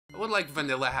like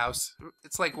Vanilla House.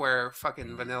 It's like where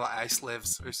fucking Vanilla Ice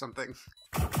lives or something.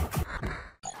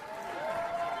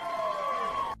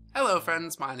 Hello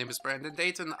friends, my name is Brandon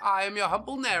Dayton. I am your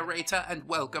humble narrator and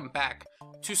welcome back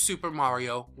to Super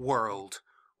Mario World.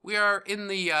 We are in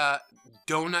the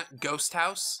Donut Ghost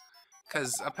House,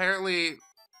 because apparently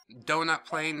Donut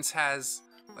Plains has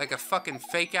like a fucking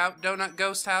fake out Donut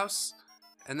Ghost House,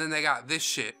 and then they got this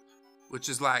shit, which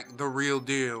is like the real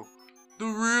deal. The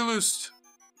realest.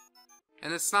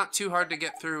 And it's not too hard to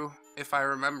get through, if I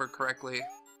remember correctly.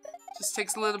 Just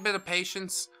takes a little bit of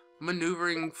patience,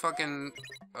 maneuvering fucking...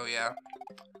 oh yeah.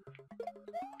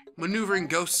 Maneuvering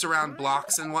ghosts around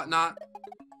blocks and whatnot.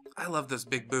 I love those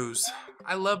big boos.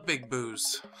 I love big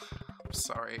boos. I'm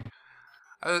sorry.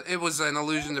 It was an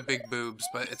allusion to big boobs,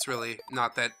 but it's really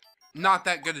not that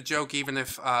good a joke, even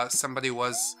if somebody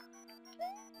was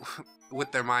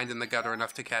with their mind in the gutter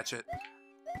enough to catch it.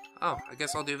 Oh, I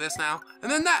guess I'll do this now.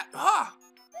 And then that! Ah!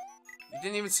 You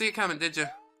didn't even see it coming, did you?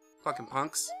 Fucking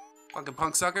punks. Fucking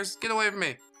punk suckers. Get away from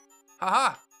me.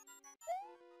 Haha.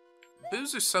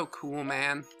 Boos are so cool,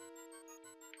 man.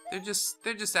 They're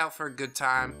just out for a good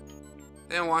time.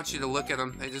 They don't want you to look at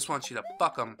them. They just want you to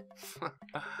fuck them.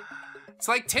 It's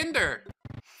like Tinder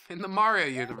in the Mario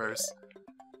universe.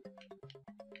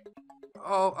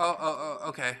 Oh,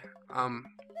 okay.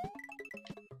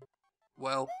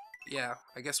 Well, yeah,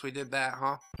 I guess we did that,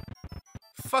 huh?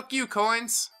 Fuck you,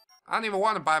 coins! I don't even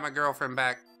want to buy my girlfriend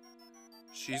back.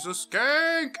 She's a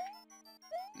skank!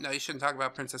 No, you shouldn't talk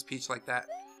about Princess Peach like that.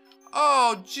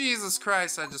 Oh, Jesus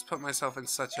Christ, I just put myself in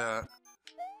such a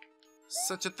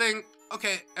thing.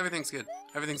 Okay, everything's good.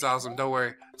 Everything's awesome, don't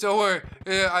worry. Don't worry.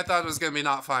 Yeah, I thought it was gonna be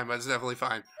not fine, but it's definitely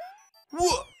fine.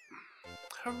 Whoa!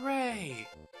 Hooray!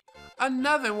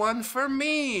 Another one for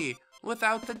me!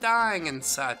 Without the dying and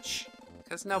such.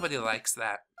 Because nobody likes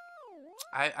that.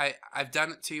 I've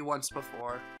done it to you once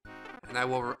before, and I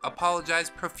will apologize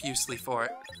profusely for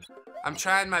it. I'm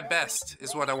trying my best,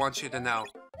 is what I want you to know.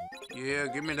 Yeah,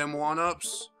 give me them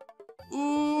one-ups.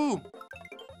 Ooh!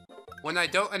 When I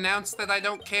don't announce that I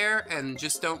don't care, and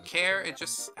just don't care, it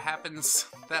just happens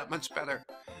that much better.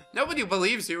 Nobody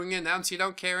believes you when you announce you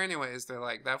don't care anyways. They're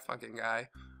like, that fucking guy.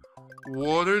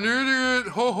 What an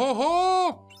idiot! Ho ho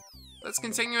ho! Let's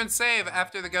continue and save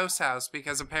after the ghost house,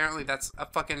 because apparently that's a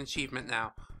fucking achievement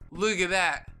now. Look at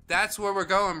that. That's where we're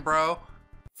going, bro.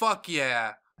 Fuck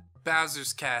yeah.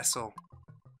 Bowser's Castle.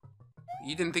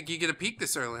 You didn't think you'd get a peek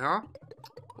this early, huh?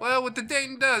 Well, with the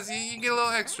Dayton Does, you get a little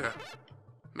extra.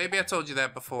 Maybe I told you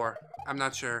that before. I'm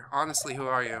not sure. Honestly, who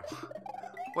are you?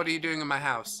 What are you doing in my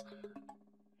house?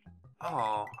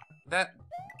 Oh, that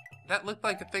looked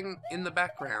like a thing in the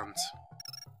background.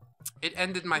 It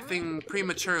ended my thing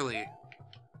prematurely.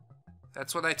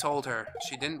 That's what I told her.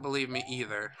 She didn't believe me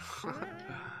either.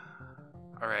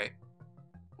 Alright.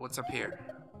 What's up here?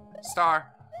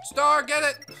 Star! Star, get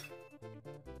it!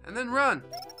 And then run!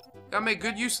 Gotta make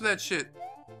good use of that shit.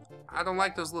 I don't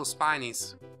like those little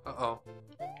spinies. Uh-oh.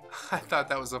 I thought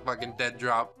that was a fucking dead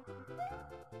drop.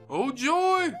 Oh,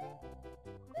 joy!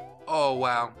 Oh,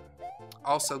 wow.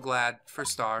 Also glad for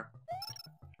Star.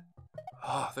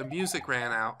 Oh, the music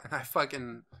ran out,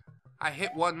 and I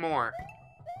hit one more.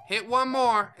 Hit one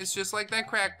more. It's just like that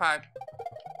crack pipe.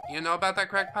 You know about that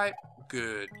crack pipe?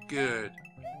 Good, good.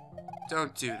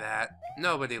 Don't do that.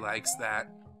 Nobody likes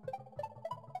that.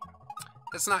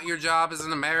 That's not your job as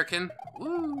an American.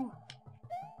 Woo.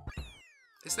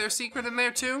 Is there a secret in there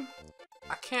too?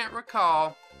 I can't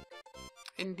recall.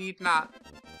 Indeed not.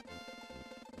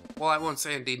 Well, I won't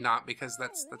say indeed not, because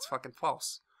that's fucking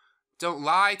false. Don't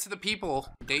lie to the people,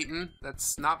 Dayton.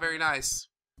 That's not very nice.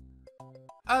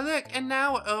 Oh look, and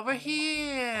now we're over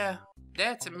here.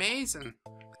 That's amazing.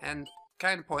 And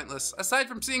kind of pointless. Aside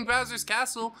from seeing Bowser's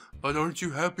Castle. But aren't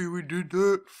you happy we did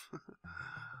that?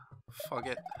 Fuck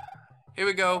it. Here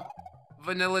we go.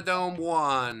 Vanilla Dome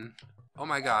 1. Oh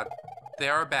my god.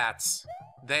 There are bats.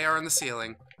 They are in the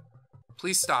ceiling.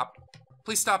 Please stop.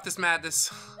 Please stop this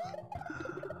madness.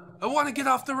 I want to get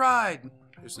off the ride.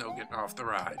 There's no getting off the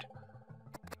ride.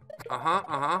 Uh-huh,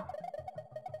 uh-huh.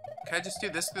 Can I just do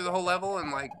this through the whole level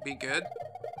and, like, be good?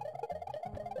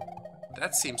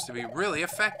 That seems to be really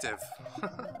effective.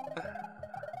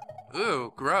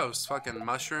 Ooh, gross. Fucking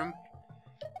mushroom.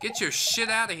 Get your shit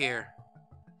out of here.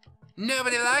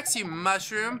 Nobody likes you,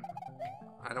 mushroom.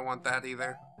 I don't want that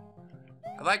either.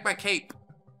 I like my cape.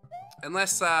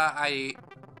 Unless, I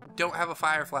don't have a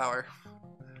fire flower.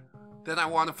 Then I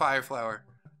want a fire flower.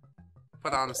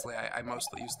 But honestly, I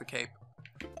mostly use the cape.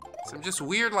 So I'm just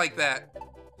weird like that.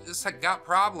 Just got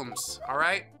problems,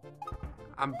 alright?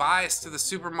 I'm biased to the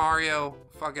Super Mario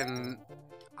fucking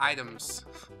items.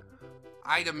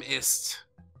 Itemist.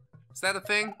 Is that a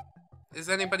thing? Is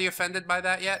anybody offended by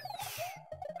that yet?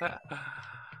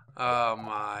 Oh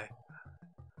my.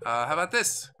 How about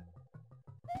this?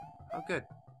 Oh good.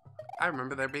 I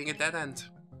remember there being a dead end.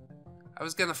 I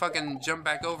was gonna fucking jump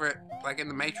back over it, like in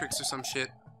the Matrix or some shit.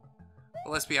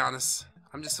 But let's be honest,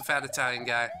 I'm just a fat Italian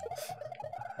guy.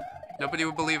 Nobody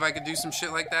would believe I could do some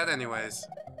shit like that anyways.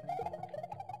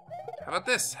 How about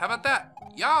this? How about that?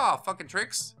 Yeah, fucking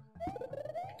tricks.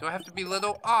 Do I have to be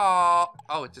little? Oh,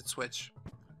 it did switch.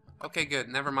 Okay, good.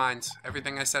 Never mind.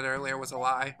 Everything I said earlier was a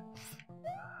lie.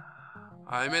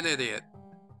 I'm an idiot.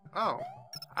 Oh,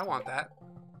 I want that.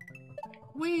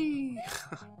 Whee!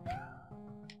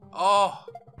 Oh,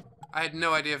 I had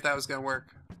no idea if that was gonna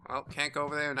work. Well, can't go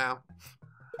over there now.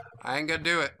 I ain't gonna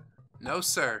do it. No,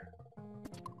 sir.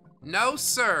 No,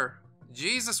 sir.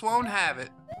 Jesus won't have it.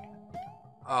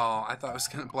 Oh, I thought it was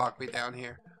gonna block me down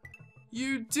here.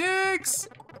 You dicks!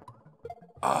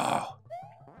 Oh.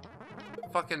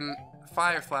 Fucking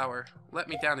fire flower. Let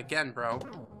me down again, bro.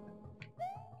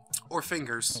 Or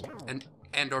fingers.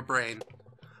 And or brain.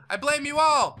 I blame you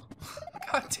all!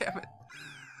 God damn it.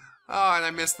 Oh, and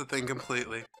I missed the thing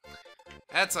completely.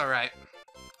 That's alright.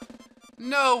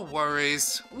 No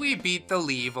worries. We beat the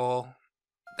level.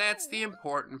 That's the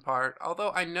important part.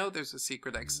 Although I know there's a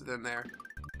secret exit in there.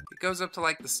 It goes up to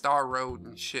like the Star Road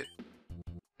and shit.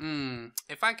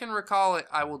 If I can recall it,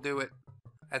 I will do it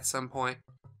at some point.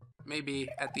 Maybe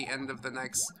at the end of the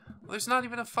next... Well, there's not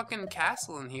even a fucking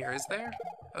castle in here, is there?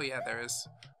 Oh yeah, there is.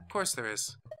 Of course there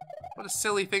is. What a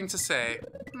silly thing to say.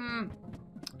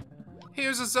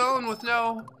 Here's a zone with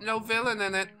no villain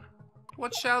in it.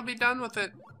 What shall be done with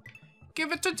it?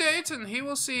 Give it to Dayton. He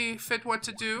will see fit what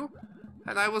to do.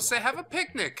 And I will say, have a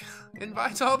picnic.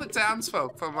 Invite all the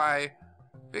townsfolk for my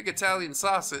big Italian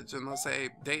sausage. And they'll say,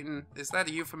 Dayton, is that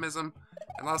a euphemism?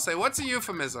 And I'll say, what's a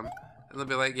euphemism? And they'll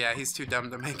be like, yeah, he's too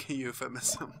dumb to make a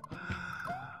euphemism.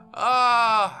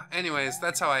 Anyways,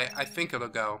 that's how I think it'll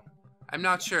go. I'm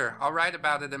not sure. I'll write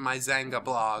about it in my Zanga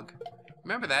blog.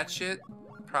 Remember that shit?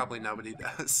 Probably nobody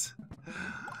does.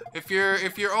 If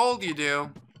you're old, you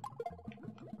do.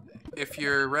 If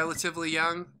you're relatively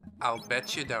young, I'll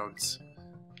bet you don't.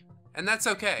 And that's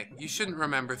okay. You shouldn't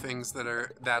remember things that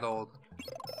are that old.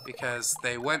 Because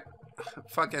they went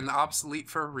fucking obsolete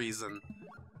for a reason.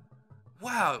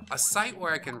 Wow, a site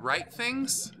where I can write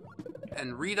things?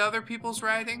 And read other people's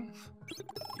writing?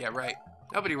 Yeah, right.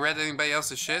 Nobody read anybody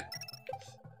else's shit.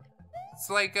 It's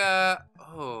like,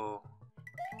 oh.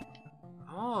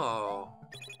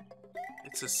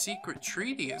 It's a secret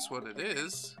treaty is what it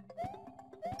is.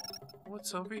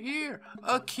 What's over here?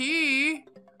 A key?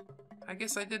 I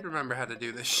guess I did remember how to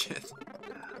do this shit.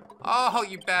 Oh,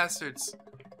 you bastards.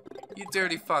 You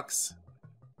dirty fucks.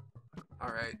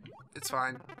 Alright, it's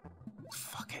fine.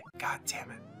 Fuck it, god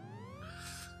damn it.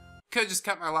 Could've just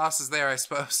cut my losses there, I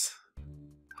suppose.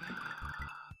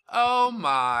 Oh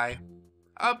my.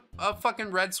 A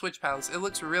fucking red switch palace. It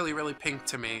looks really, really pink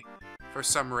to me. For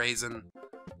some reason.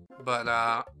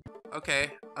 But,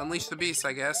 okay. Unleash the beast,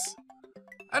 I guess.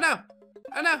 Oh no!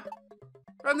 Oh no!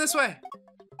 Run this way!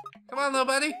 Come on, little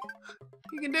buddy!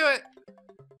 You can do it!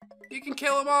 You can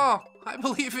kill them all! I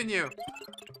believe in you!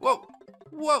 Whoa!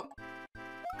 Whoa!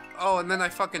 Oh, and then I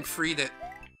fucking freed it.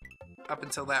 Up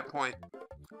until that point.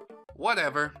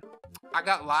 Whatever. I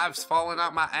got lives falling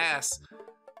out my ass.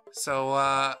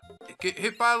 So, get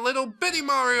hit by little bitty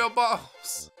Mario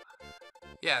balls!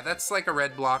 Yeah, that's like a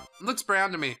red block. Looks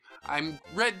brown to me. I'm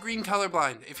red-green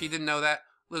colorblind, if you didn't know that.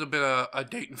 Little bit of a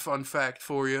Dayton fun fact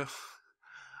for you.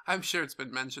 I'm sure it's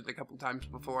been mentioned a couple times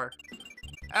before.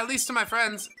 At least to my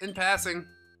friends, in passing.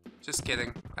 Just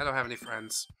kidding. I don't have any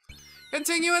friends.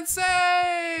 Continue and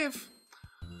save!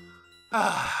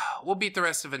 We'll beat the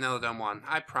rest of Vanilla Dome 1.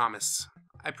 I promise.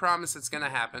 I promise it's gonna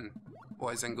happen,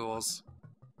 boys and ghouls.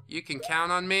 You can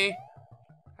count on me.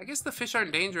 I guess the fish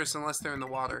aren't dangerous unless they're in the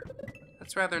water.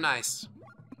 That's rather nice.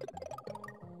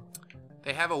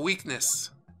 They have a weakness.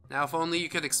 Now, if only you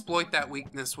could exploit that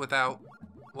weakness without...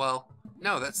 Well,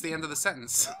 no, that's the end of the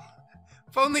sentence.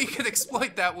 If only you could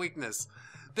exploit that weakness.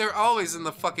 They're always in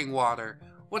the fucking water.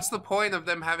 What's the point of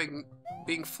them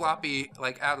being floppy,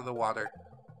 like, out of the water?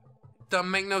 Doesn't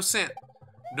make no sense.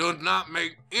 Does not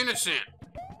make any sense.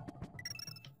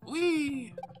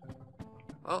 Whee!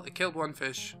 Well, it killed one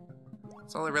fish.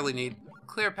 That's all I really need.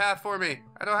 Clear a path for me.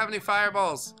 I don't have any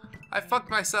fireballs. I fucked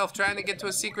myself trying to get to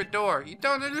a secret door. You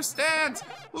don't understand!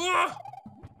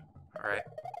 Alright.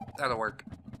 That'll work.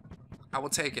 I will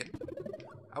take it.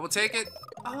 I will take it.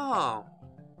 Oh.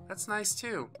 That's nice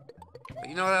too. But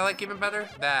you know what I like even better?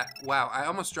 That. Wow, I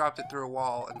almost dropped it through a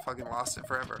wall and fucking lost it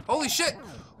forever. Holy shit!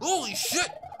 Holy shit!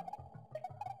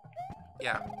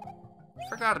 Yeah.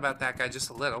 Forgot about that guy just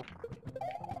a little.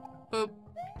 Boop.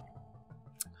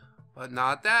 But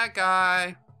not that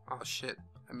guy. Oh shit,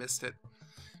 I missed it.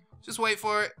 Just wait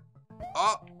for it.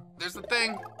 Oh, there's the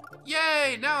thing.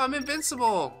 Yay, now I'm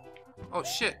invincible. Oh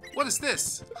shit, what is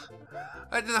this?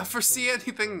 I did not foresee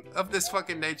anything of this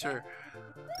fucking nature.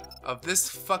 Of this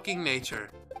fucking nature.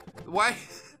 Why?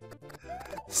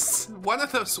 One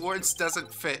of those words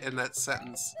doesn't fit in that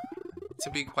sentence, to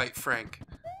be quite frank.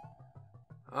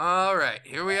 Alright,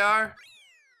 here we are.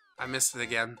 I missed it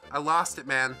again. I lost it,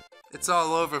 man. It's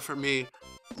all over for me.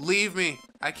 Leave me.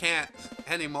 I can't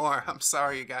anymore. I'm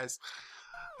sorry, you guys.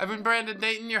 I've been Brandon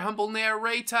Dayton, your humble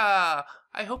narrator.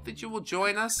 I hope that you will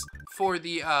join us for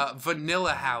the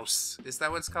Vanilla House. Is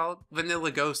that what it's called? Vanilla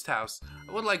Ghost House.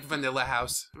 I would like Vanilla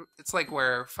House. It's like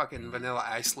where fucking Vanilla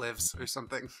Ice lives or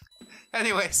something.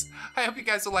 Anyways, I hope you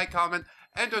guys will like, comment,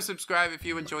 and or subscribe if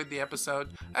you enjoyed the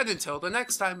episode. And until the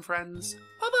next time, friends,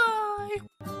 bye-bye!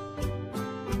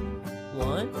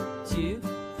 1, 2,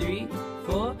 3,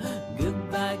 4.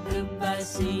 Goodbye, goodbye,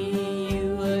 see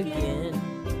you again.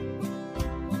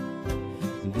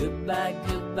 Goodbye,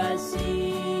 goodbye,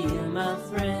 see you, my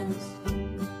friends.